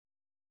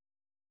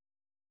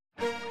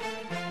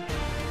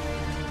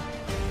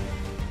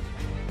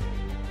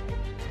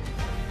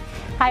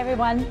Hi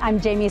everyone,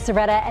 I'm Jamie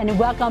Soretta and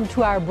welcome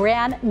to our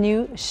brand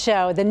new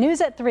show. The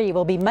News at 3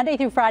 will be Monday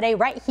through Friday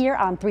right here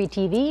on 3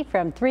 TV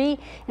from 3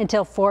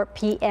 until 4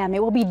 p.m.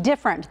 It will be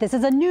different. This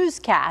is a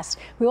newscast.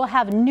 We will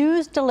have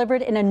news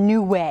delivered in a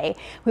new way.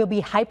 We'll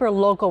be hyper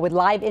local with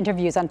live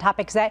interviews on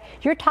topics that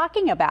you're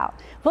talking about.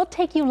 We'll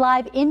take you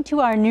live into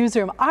our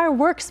newsroom, our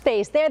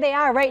workspace. There they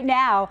are right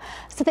now,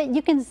 so that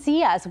you can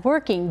see us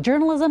working.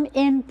 Journalism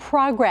in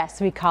progress,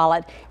 we call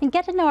it, and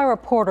get to know our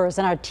reporters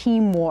and our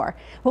team more.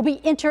 We'll be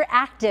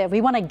interactive.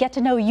 We want to get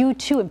to know you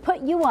too and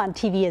put you on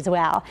TV as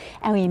well.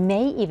 And we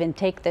may even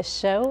take the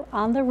show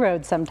on the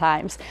road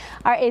sometimes.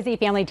 Our AZ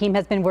family team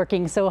has been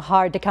working so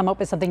hard to come up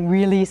with something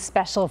really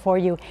special for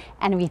you,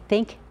 and we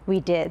think we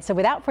did. So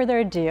without further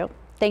ado,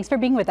 thanks for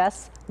being with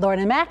us. Lauren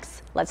and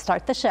Max, let's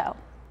start the show.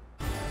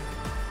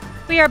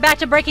 We are back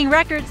to breaking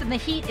records and the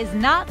heat is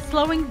not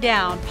slowing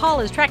down.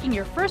 Paul is tracking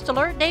your first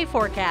alert day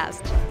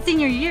forecast.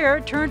 Senior year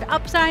turned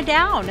upside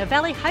down. A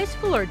Valley high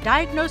schooler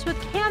diagnosed with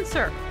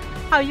cancer.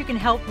 How you can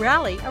help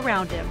rally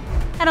around him.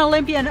 An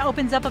Olympian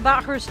opens up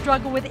about her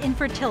struggle with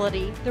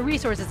infertility. The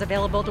resources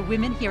available to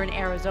women here in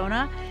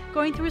Arizona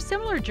going through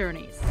similar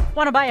journeys.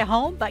 Want to buy a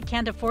home but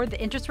can't afford the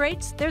interest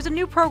rates? There's a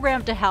new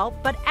program to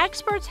help, but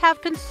experts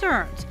have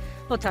concerns.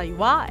 We'll tell you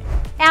why.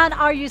 And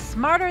are you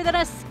smarter than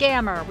a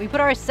scammer? We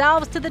put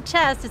ourselves to the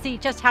test to see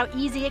just how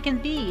easy it can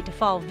be to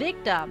fall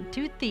victim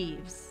to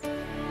thieves.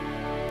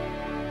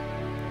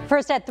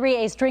 First at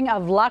 3, a string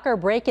of locker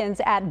break-ins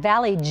at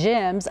Valley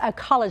Gyms, a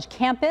college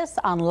campus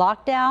on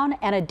lockdown,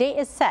 and a date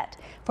is set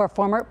for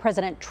former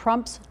President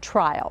Trump's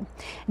trial.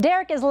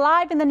 Derek is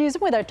live in the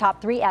newsroom with our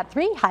top 3 at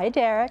 3. Hi,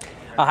 Derek.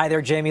 Hi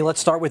there, Jamie. Let's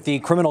start with the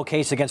criminal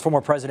case against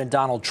former President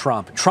Donald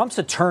Trump. Trump's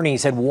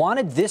attorneys had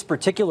wanted this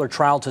particular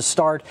trial to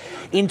start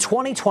in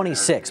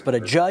 2026, but a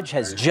judge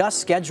has just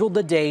scheduled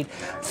the date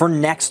for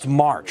next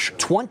March.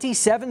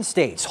 27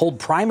 states hold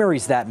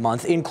primaries that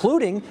month,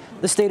 including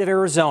the state of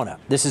Arizona.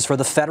 This is for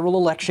the federal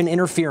election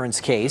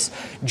interference case.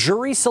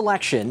 Jury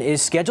selection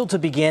is scheduled to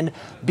begin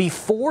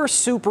before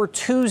Super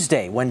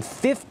Tuesday, when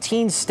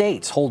 15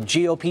 states hold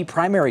GOP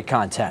primary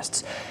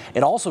contests.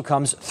 It also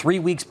comes 3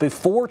 weeks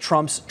before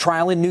Trump's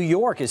trial in New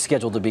York is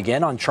scheduled to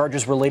begin on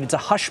charges related to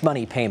hush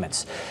money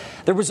payments.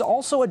 There was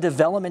also a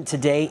development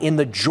today in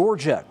the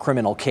Georgia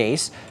criminal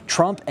case.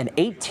 Trump and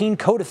 18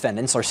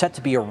 co-defendants are set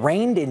to be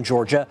arraigned in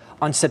Georgia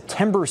on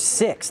September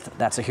 6th.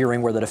 That's a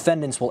hearing where the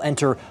defendants will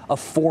enter a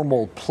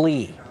formal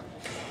plea.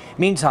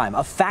 Meantime,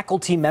 a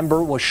faculty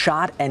member was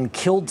shot and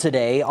killed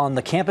today on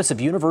the campus of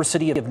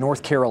University of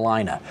North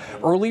Carolina.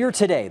 Earlier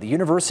today, the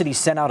university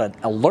sent out an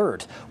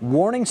alert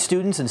warning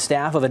students and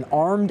staff of an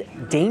armed,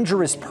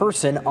 dangerous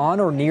person on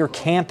or near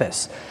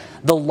campus.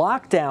 The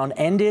lockdown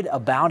ended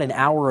about an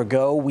hour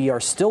ago. We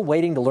are still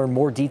waiting to learn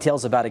more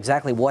details about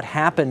exactly what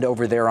happened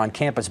over there on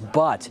campus,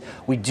 but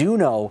we do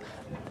know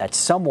that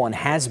someone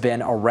has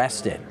been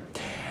arrested.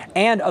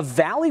 And a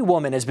Valley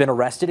woman has been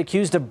arrested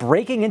accused of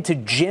breaking into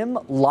gym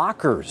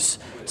lockers.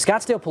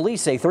 Scottsdale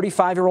police say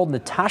 35-year-old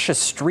Natasha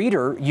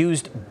Streeter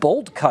used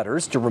bolt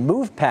cutters to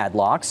remove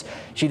padlocks.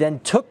 She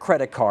then took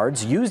credit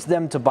cards, used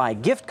them to buy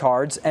gift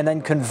cards, and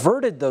then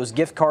converted those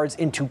gift cards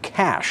into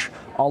cash.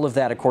 All of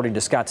that according to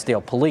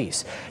Scottsdale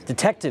police.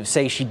 Detectives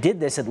say she did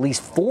this at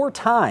least 4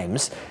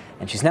 times,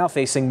 and she's now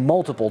facing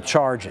multiple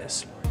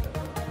charges.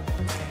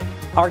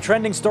 Our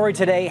trending story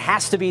today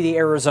has to be the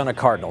Arizona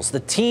Cardinals. The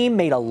team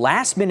made a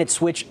last-minute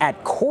switch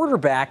at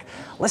quarterback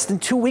less than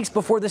 2 weeks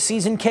before the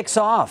season kicks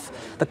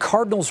off. The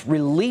Cardinals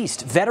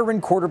released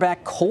veteran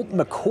quarterback Colt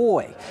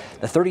McCoy.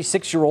 The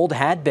 36-year-old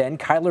had been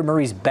Kyler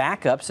Murray's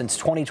backup since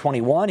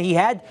 2021. He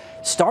had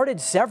started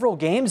several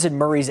games in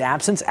Murray's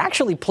absence,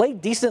 actually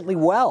played decently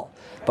well.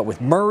 But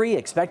with Murray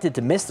expected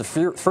to miss the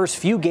first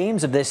few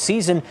games of this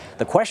season,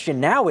 the question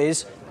now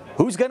is,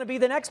 who's going to be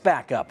the next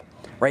backup?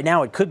 Right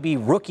now, it could be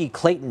rookie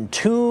Clayton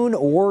Tune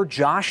or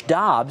Josh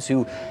Dobbs,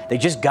 who they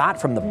just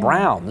got from the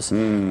Browns.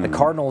 The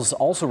Cardinals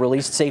also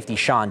released safety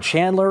Sean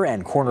Chandler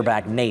and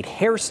cornerback Nate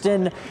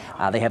Hairston.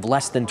 They have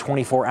less than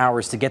 24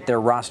 hours to get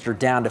their roster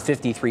down to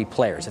 53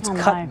 players. It's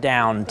cut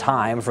down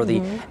time for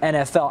the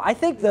NFL. I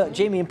think,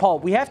 Jamie and Paul,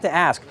 we have to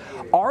ask,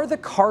 are the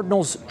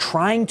Cardinals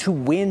trying to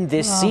win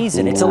this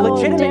season? It's a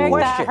legitimate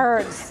question. That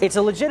hurts. It's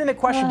a legitimate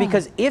question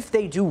because if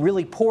they do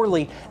really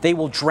poorly, they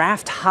will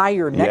draft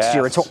higher next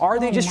year. And so are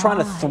they just trying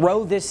to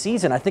throw this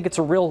season? I think it's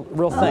a real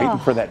thing. Waiting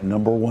for that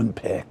 #1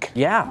 pick.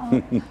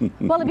 Yeah.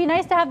 Well, it'd be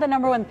nice to have the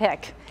 #1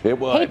 pick. It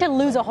would. Hate to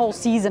lose a whole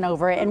season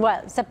over it. And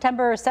what,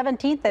 September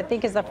 17th, I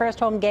think, is the first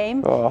home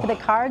game for the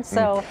Cards.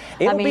 So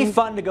it'll be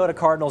fun to go to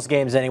Cardinals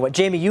games anyway.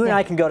 Jamie, you and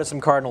I can go to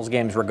some Cardinals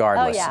games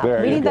regardless. Oh,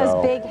 yeah. We need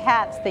those big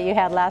hats that you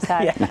had last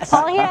time.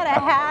 Paul, he had a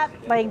hat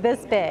like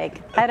this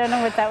big. I don't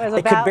know what that was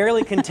about. It could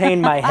barely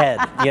contain my head,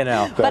 you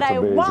know. But I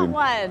want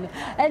one.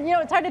 And, you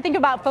know, it's hard to think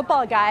about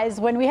football, guys,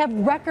 when we have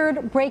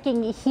record-breaking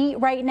breaking heat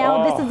right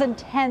now. This is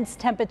intense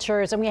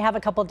temperatures, and we have a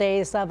couple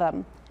days of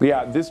them.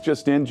 Yeah, this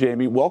just in,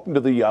 Jamie. Welcome to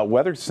the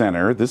Weather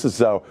Center. This is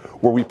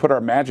where we put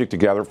our magic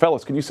together.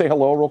 Fellas, can you say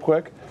hello real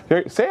quick?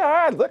 Here, say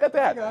hi. Look at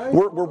that. Hey,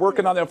 we're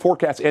working on that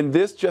forecast, and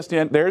this just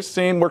in. There's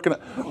Scene working.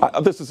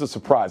 This is a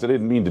surprise. I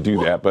didn't mean to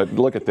do that, but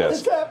look at this.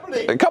 It's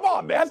happening. Come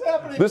on, man.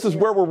 This is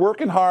where we're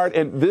working hard,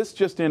 and this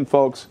just in,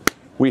 folks.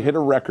 We hit a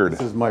record.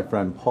 This is my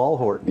friend Paul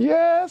Horton.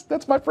 Yes,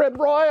 that's my friend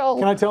Royal.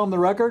 Can I tell him the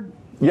record?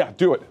 Yeah,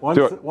 do it.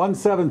 Do it.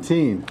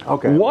 117.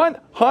 Okay.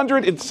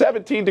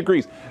 117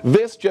 degrees.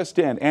 This just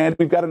in. And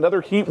we've got another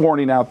heat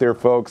warning out there,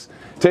 folks.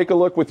 Take a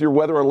look with your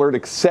weather alert.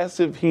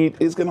 Excessive heat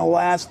is going to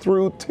last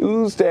through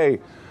Tuesday.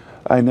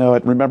 I know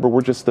it. Remember,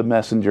 we're just the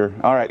messenger.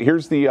 All right,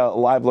 here's the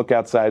live look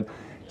outside.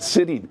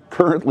 Sitting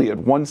currently at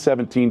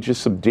 117,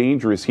 just some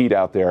dangerous heat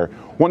out there.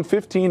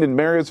 115 in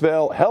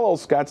Marysville. Hello,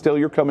 Scottsdale.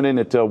 You're coming in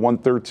at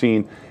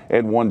 113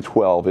 and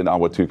 112 in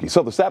Ahwatukee.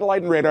 So the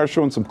satellite and radar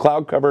showing some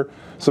cloud cover,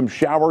 some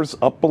showers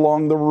up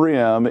along the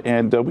rim,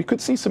 and we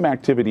could see some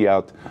activity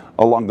out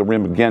along the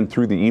rim again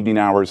through the evening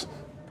hours.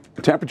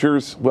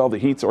 Temperatures, well, the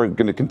heats are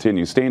going to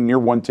continue, staying near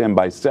 110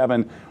 by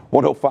 7,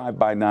 105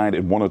 by 9,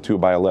 and 102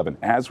 by 11.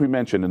 As we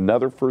mentioned,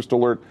 another first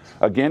alert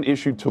again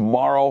issued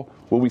tomorrow.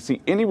 Will we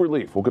see any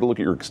relief? We'll get a look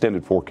at your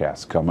extended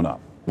forecast coming up.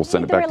 We'll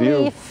send it back to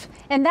you.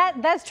 And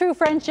that's true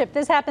friendship.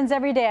 This happens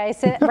every day. I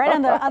sit right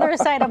on the other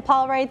side of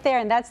Paul right there,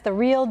 and that's the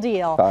real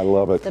deal. I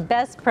love it. The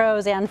best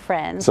pros and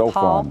friends. So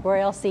Paul, fun.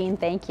 Royal Scene,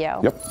 thank you.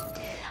 Yep.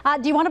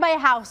 Do you want to buy a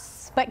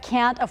house but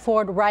can't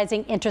afford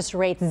rising interest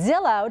rates?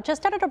 Zillow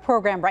just started a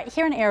program right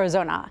here in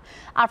Arizona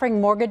offering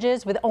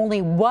mortgages with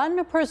only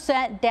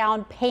 1%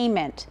 down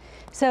payment.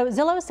 So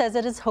Zillow says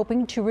it is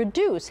hoping to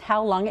reduce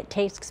how long it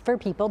takes for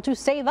people to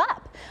save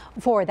up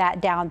for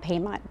that down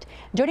payment.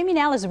 Joining me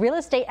now is real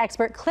estate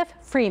expert Cliff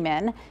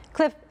Freeman.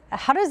 Cliff,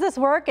 how does this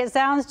work? It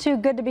sounds too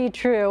good to be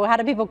true. How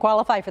do people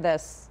qualify for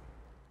this?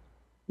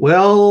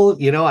 Well,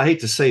 you know, I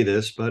hate to say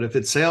this, but if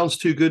it sounds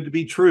too good to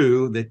be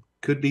true, that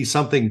could be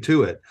something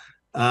to it.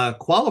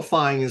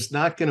 Qualifying is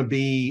not going to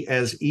be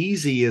as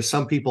easy as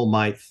some people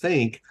might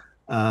think.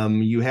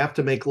 You have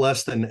to make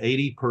less than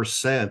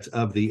 80%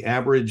 of the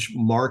average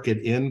market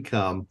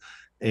income.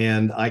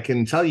 And I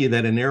can tell you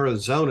that in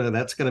Arizona,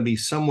 that's going to be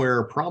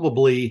somewhere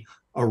probably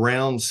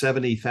around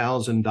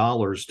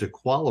 $70,000 to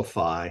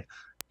qualify.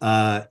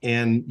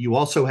 And you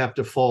also have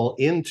to fall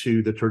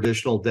into the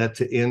traditional debt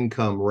to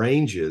income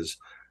ranges.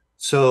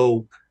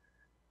 So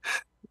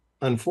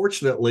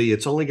unfortunately,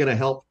 it's only going to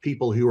help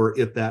people who are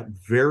at that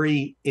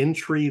very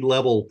entry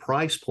level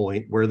price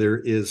point where there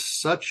is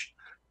such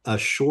a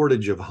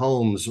shortage of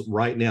homes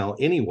right now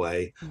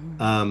anyway.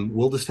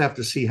 We'll just have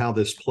to see how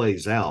this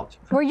plays out.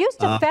 We're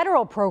used to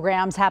federal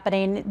programs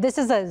happening. This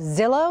is a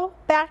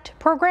Zillow-backed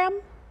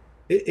program?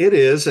 It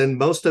is, and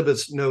most of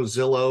us know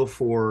Zillow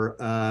for,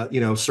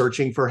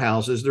 searching for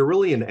houses. They're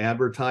really an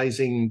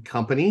advertising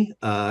company,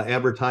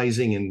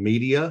 advertising and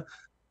media.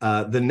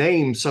 The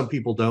name, some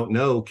people don't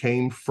know,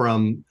 came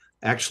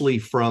actually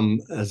from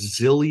a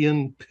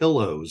zillion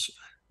pillows.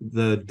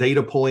 The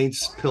data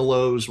points,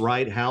 pillows,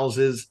 right,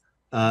 houses,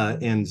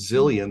 and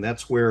zillion.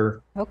 That's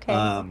where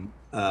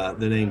the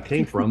name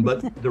came from.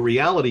 But the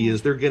reality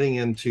is they're getting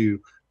into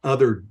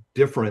other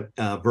different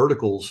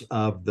verticals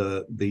of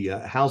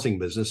the housing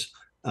business.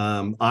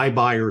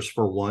 iBuyers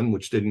for one,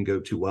 which didn't go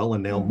too well,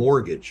 and now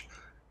mortgage.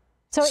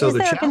 So is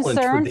there a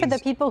concern for the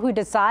people who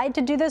decide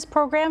to do this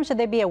program? Should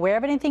they be aware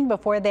of anything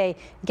before they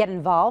get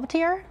involved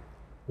here?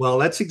 Well,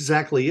 that's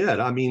exactly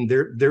it. I mean,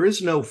 there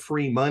is no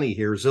free money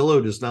here.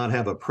 Zillow does not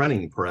have a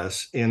printing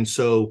press. And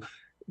so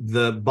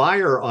the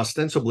buyer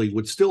ostensibly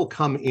would still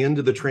come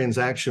into the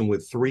transaction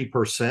with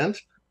 3%.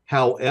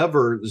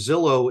 However,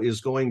 Zillow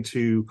is going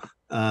to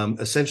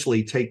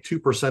essentially take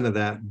 2% of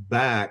that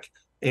back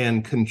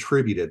and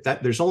contribute it.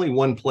 There's only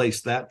one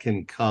place that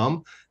can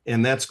come,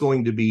 and that's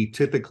going to be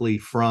typically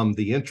from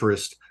the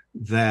interest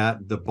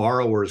that the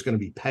borrower is going to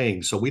be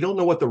paying. So we don't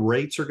know what the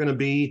rates are going to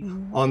be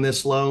on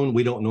this loan.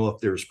 We don't know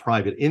if there's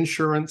private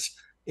insurance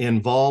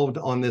involved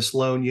on this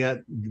loan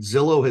yet.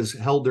 Zillow has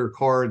held their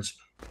cards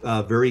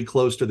very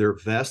close to their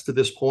vest at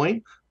this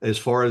point as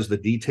far as the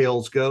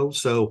details go.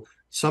 So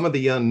some of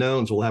the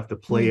unknowns will have to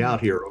play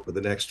out here over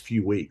the next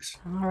few weeks.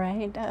 All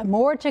right.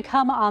 More to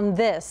come on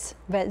this,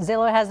 but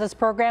Zillow has this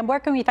program. Where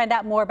can we find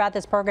out more about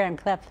this program,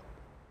 Cliff?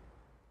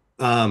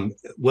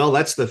 Well,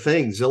 that's the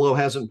thing. Zillow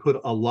hasn't put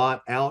a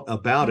lot out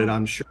about it.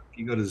 I'm sure if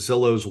you go to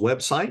Zillow's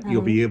website,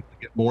 you'll be able to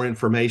get more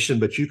information,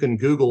 but you can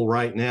Google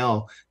right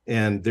now,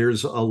 and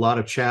there's a lot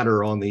of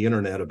chatter on the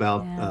internet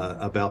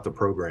about the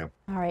program.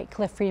 All right,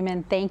 Cliff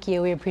Freeman, thank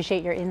you. We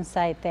appreciate your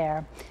insight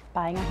there.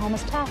 Buying a home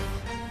is tough.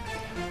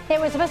 It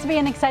was supposed to be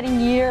an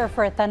exciting year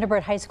for a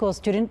Thunderbird High School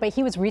student, but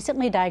he was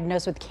recently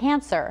diagnosed with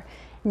cancer.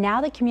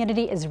 Now the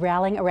community is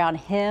rallying around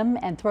him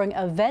and throwing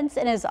events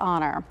in his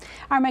honor.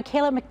 Our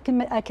Michaela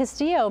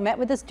Castillo met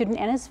with the student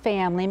and his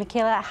family.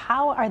 Michaela,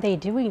 how are they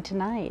doing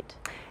tonight?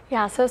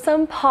 Yeah, so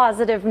some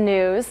positive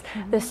news.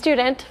 The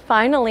student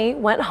finally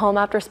went home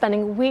after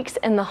spending weeks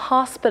in the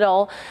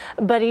hospital,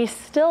 but he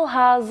still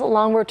has a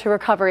long road to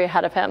recovery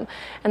ahead of him.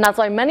 And that's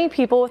why many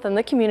people within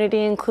the community,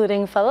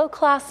 including fellow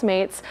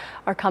classmates,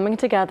 are coming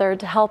together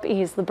to help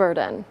ease the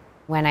burden.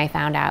 When I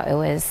found out it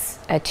was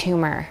a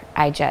tumor,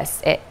 I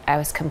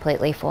was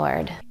completely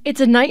floored.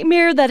 It's a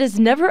nightmare that is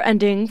never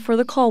ending for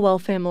the Caldwell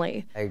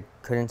family. I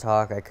couldn't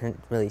talk, I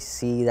couldn't really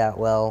see that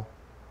well.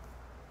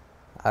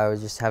 I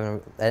was just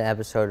having an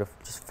episode of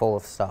just full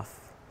of stuff.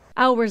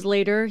 Hours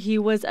later, he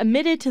was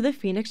admitted to the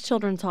Phoenix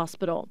Children's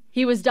Hospital.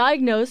 He was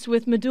diagnosed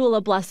with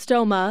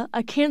medulloblastoma,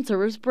 a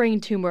cancerous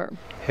brain tumor.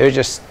 It was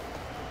just,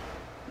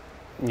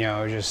 it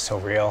was just so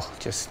real.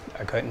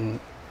 I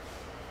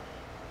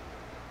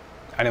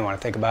didn't want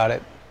to think about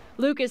it.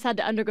 Lucas had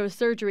to undergo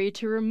surgery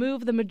to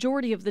remove the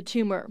majority of the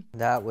tumor.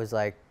 That was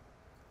like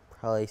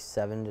probably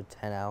 7 to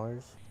 10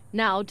 hours.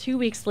 Now, 2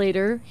 weeks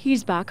later,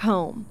 he's back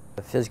home.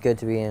 It feels good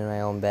to be in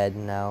my own bed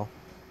now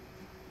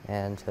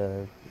and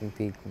to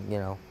be,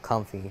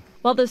 comfy.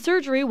 While the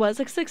surgery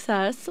was a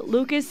success,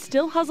 Lucas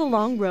still has a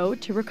long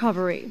road to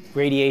recovery.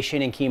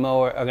 Radiation and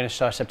chemo are going to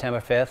start September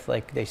 5th,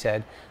 like they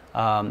said.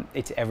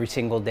 It's every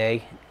single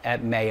day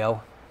at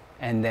Mayo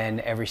and then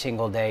every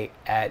single day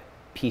at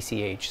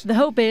PCH. The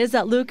hope is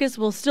that Lucas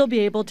will still be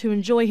able to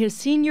enjoy his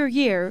senior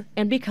year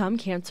and become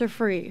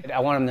cancer-free. I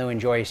want him to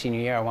enjoy his senior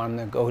year. I want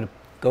him to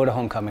go to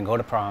homecoming, go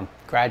to prom,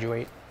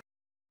 graduate.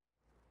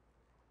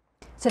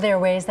 So there are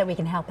ways that we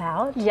can help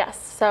out? Yes,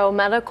 so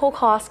medical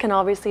costs can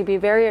obviously be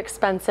very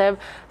expensive.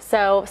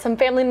 So some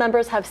family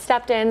members have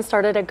stepped in,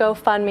 started a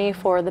GoFundMe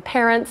for the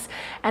parents,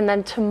 and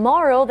then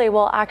tomorrow they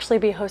will actually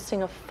be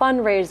hosting a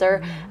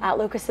fundraiser at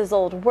Lucas's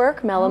old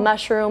work, Mellow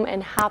Mushroom in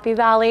Happy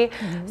Valley.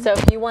 So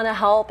if you want to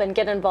help and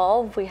get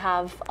involved, we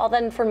have all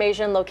that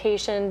information,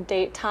 location,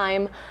 date,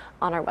 time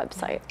on our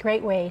website.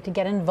 Great way to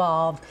get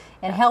involved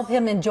and help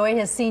him enjoy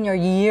his senior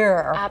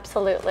year.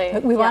 Absolutely.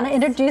 We want to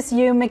introduce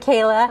you,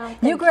 Michaela.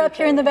 You grew up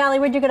here in the Valley.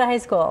 Where'd you go to high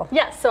school?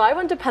 Yes, so I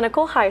went to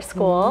Pinnacle High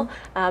School.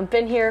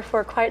 Been here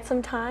for quite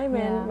some time,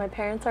 and my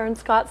parents are in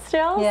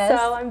Scottsdale,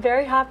 so I'm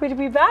very happy to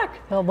be back.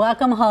 Well,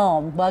 welcome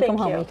home. Welcome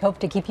home. You. We hope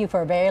to keep you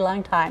for a very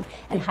long time.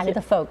 And hi to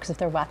the folks if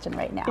they're watching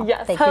right now.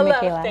 Yes, Thank hello. you,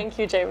 Michaela. Thank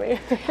you, Jamie.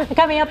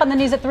 Coming up on the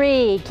news at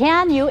 3,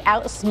 can you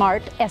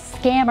outsmart a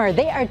scammer?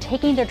 They are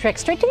taking their tricks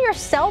straight to your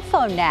cell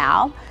phone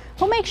now.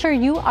 We'll make sure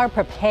you are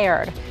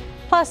prepared.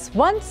 Plus,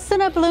 once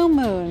in a blue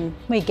moon,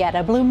 we get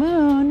a blue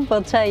moon.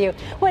 We'll tell you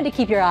when to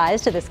keep your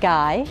eyes to the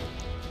sky.